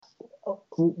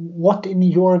what, in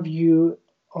your view,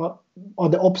 are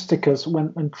the obstacles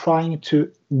when trying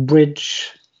to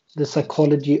bridge the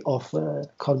psychology of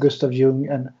Carl Gustav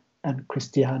Jung and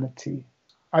Christianity?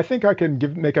 I think I can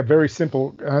make a very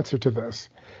simple answer to this.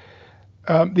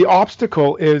 The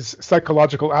obstacle is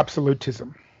psychological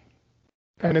absolutism.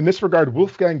 And in this regard,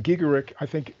 Wolfgang Gigerich, I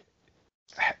think,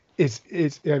 is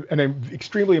an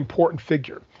extremely important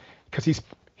figure, because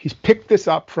he's picked this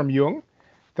up from Jung,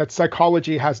 that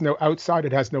psychology has no outside,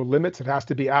 it has no limits, it has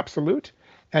to be absolute,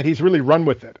 and he's really run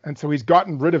with it. And so he's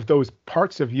gotten rid of those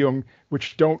parts of Jung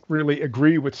which don't really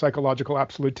agree with psychological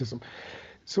absolutism.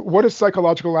 So what is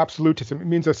psychological absolutism? It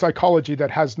means a psychology that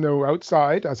has no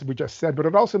outside, as we just said, but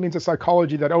it also means a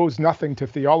psychology that owes nothing to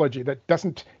theology, that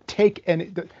doesn't take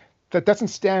any, that doesn't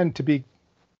stand to be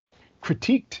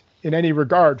critiqued in any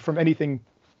regard from anything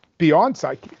beyond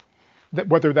psyche, that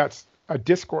whether that's a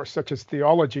discourse such as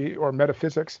theology or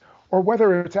metaphysics, or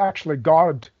whether it's actually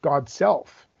God's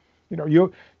self.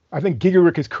 I think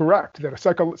Gigerich is correct that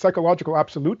a psychological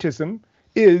absolutism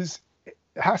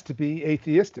has to be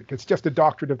atheistic. It's just a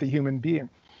doctrine of the human being.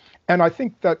 And I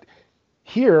think that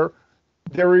here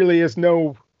there really is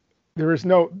there is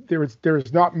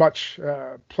not much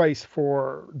place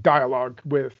for dialogue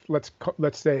with, let's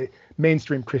say,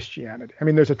 mainstream Christianity. I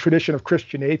mean, there's a tradition of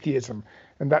Christian atheism,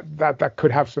 and that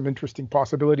could have some interesting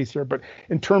possibilities here. But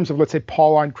in terms of, let's say,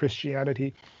 Pauline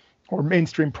Christianity or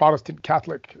mainstream Protestant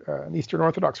Catholic and Eastern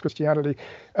Orthodox Christianity,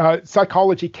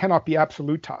 psychology cannot be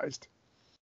absolutized.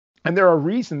 And there are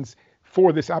reasons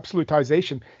for this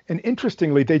absolutization. And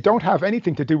interestingly, they don't have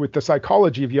anything to do with the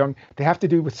psychology of Jung. They have to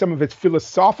do with some of its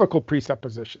philosophical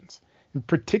presuppositions, in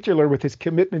particular with his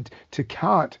commitment to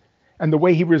Kant and the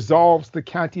way he resolves the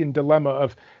Kantian dilemma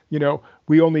of,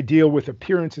 we only deal with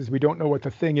appearances, we don't know what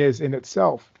the thing is in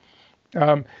itself.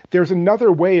 There's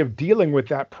another way of dealing with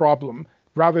that problem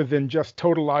rather than just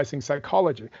totalizing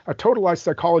psychology. A totalized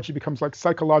psychology becomes like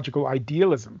psychological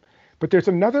idealism. But there's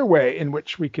another way in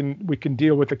which we can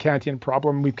deal with the Kantian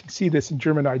problem. We can see this in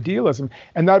German idealism,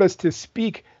 and that is to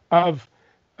speak of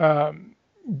a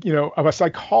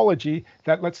psychology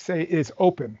that, let's say, is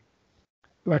open,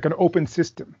 like an open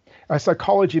system, a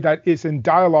psychology that is in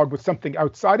dialogue with something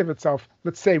outside of itself,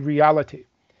 let's say reality,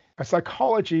 a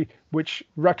psychology which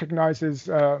recognizes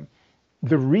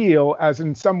the real as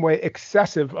in some way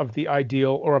excessive of the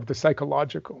ideal or of the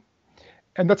psychological.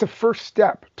 And that's a first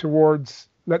step towards,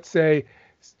 let's say,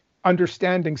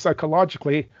 understanding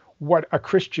psychologically what a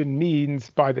Christian means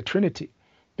by the Trinity.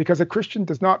 Because a Christian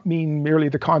does not mean merely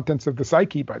the contents of the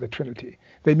psyche by the Trinity.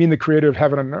 They mean the creator of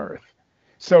heaven and earth.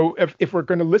 So if we're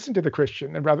going to listen to the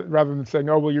Christian, and rather than saying,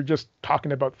 oh, well, you're just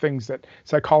talking about things that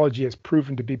psychology has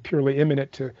proven to be purely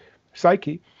immanent to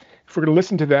psyche, if we're going to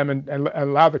listen to them and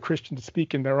allow the Christian to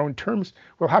speak in their own terms,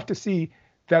 we'll have to see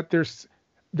that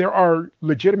there are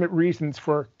legitimate reasons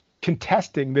for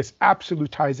contesting this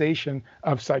absolutization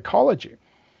of psychology.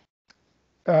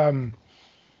 And,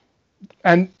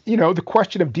 the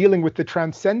question of dealing with the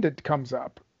transcendent comes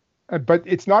up. But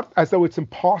it's not as though it's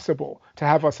impossible to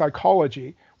have a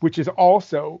psychology which is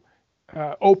also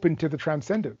open to the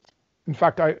transcendent. In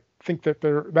fact, I think that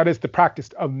that is the practice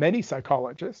of many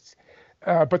psychologists.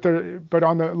 But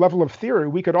on the level of theory,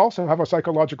 we could also have a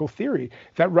psychological theory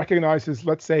that recognizes,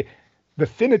 let's say, the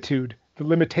finitude, the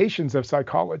limitations of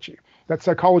psychology, that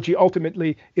psychology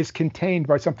ultimately is contained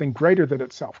by something greater than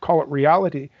itself, call it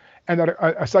reality, and that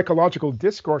a psychological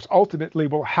discourse ultimately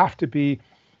will have to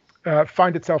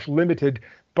find itself limited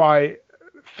by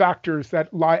factors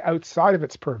that lie outside of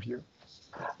its purview.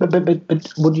 But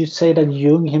would you say that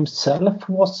Jung himself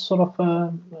was sort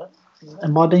of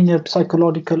embodying a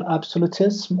psychological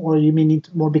absolutism, or you mean it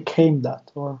more became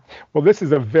that? Or? Well, this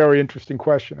is a very interesting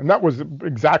question, and that was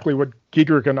exactly what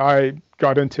Gigerich and I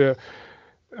got into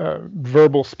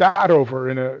verbal spat over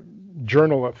in a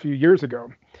journal a few years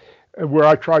ago, where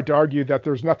I tried to argue that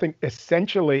there's nothing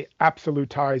essentially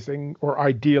absolutizing or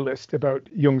idealist about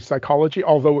Jung's psychology,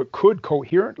 although it could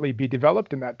coherently be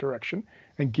developed in that direction,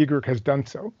 and Gigerich has done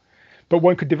so. But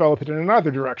one could develop it in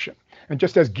another direction. And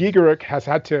just as Gigerich has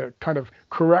had to kind of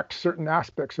correct certain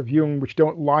aspects of Jung which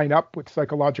don't line up with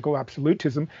psychological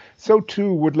absolutism, so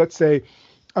too would, let's say,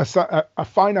 a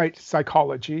finite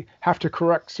psychology have to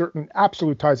correct certain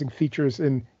absolutizing features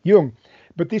in Jung.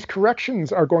 But these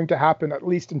corrections are going to happen, at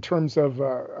least in terms of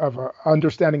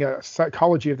understanding a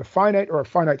psychology of the finite or a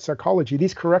finite psychology.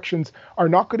 These corrections are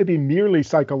not going to be merely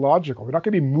psychological. They're not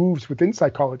going to be moves within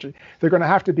psychology. They're going to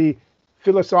have to be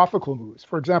philosophical moves.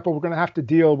 For example, we're going to have to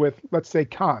deal with, let's say,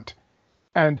 Kant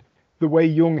and the way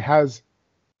Jung has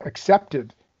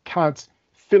accepted Kant's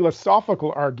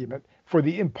philosophical argument for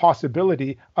the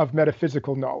impossibility of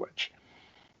metaphysical knowledge.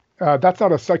 That's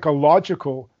not a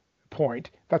psychological point.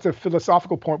 That's a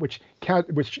philosophical point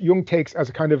which Jung takes as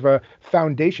a kind of a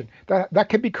foundation. That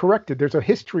can be corrected. There's a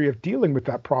history of dealing with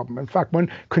that problem. In fact,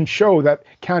 one can show that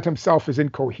Kant himself is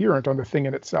incoherent on the thing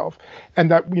in itself,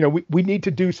 and that we need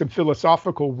to do some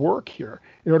philosophical work here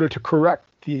in order to correct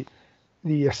the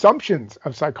assumptions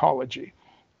of psychology,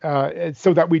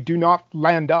 so that we do not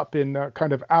land up in a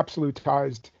kind of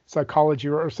absolutized psychology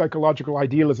or psychological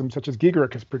idealism such as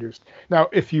Gigerich has produced. Now,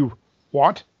 if you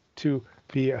want to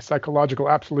be a psychological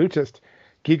absolutist,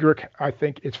 Gigerich, I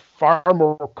think, is far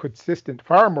more consistent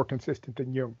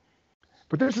than Jung.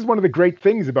 But this is one of the great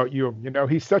things about Jung.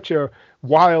 He's such a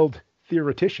wild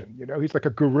theoretician. He's like a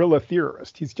guerrilla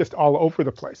theorist. He's just all over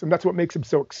the place. And that's what makes him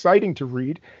so exciting to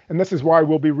read. And this is why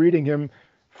we'll be reading him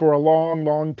for a long,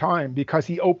 long time, because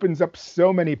he opens up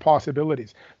so many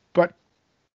possibilities. But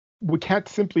we can't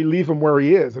simply leave him where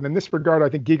he is. And in this regard, I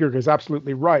think Gigerich is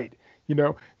absolutely right.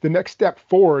 The next step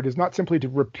forward is not simply to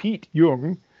repeat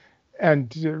Jung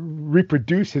and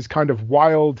reproduce his kind of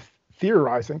wild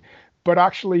theorizing, but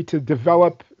actually to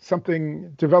develop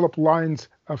lines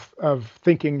of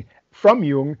thinking from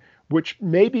Jung, which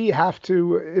maybe have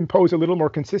to impose a little more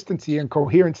consistency and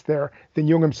coherence there than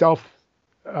Jung himself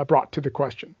brought to the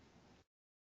question.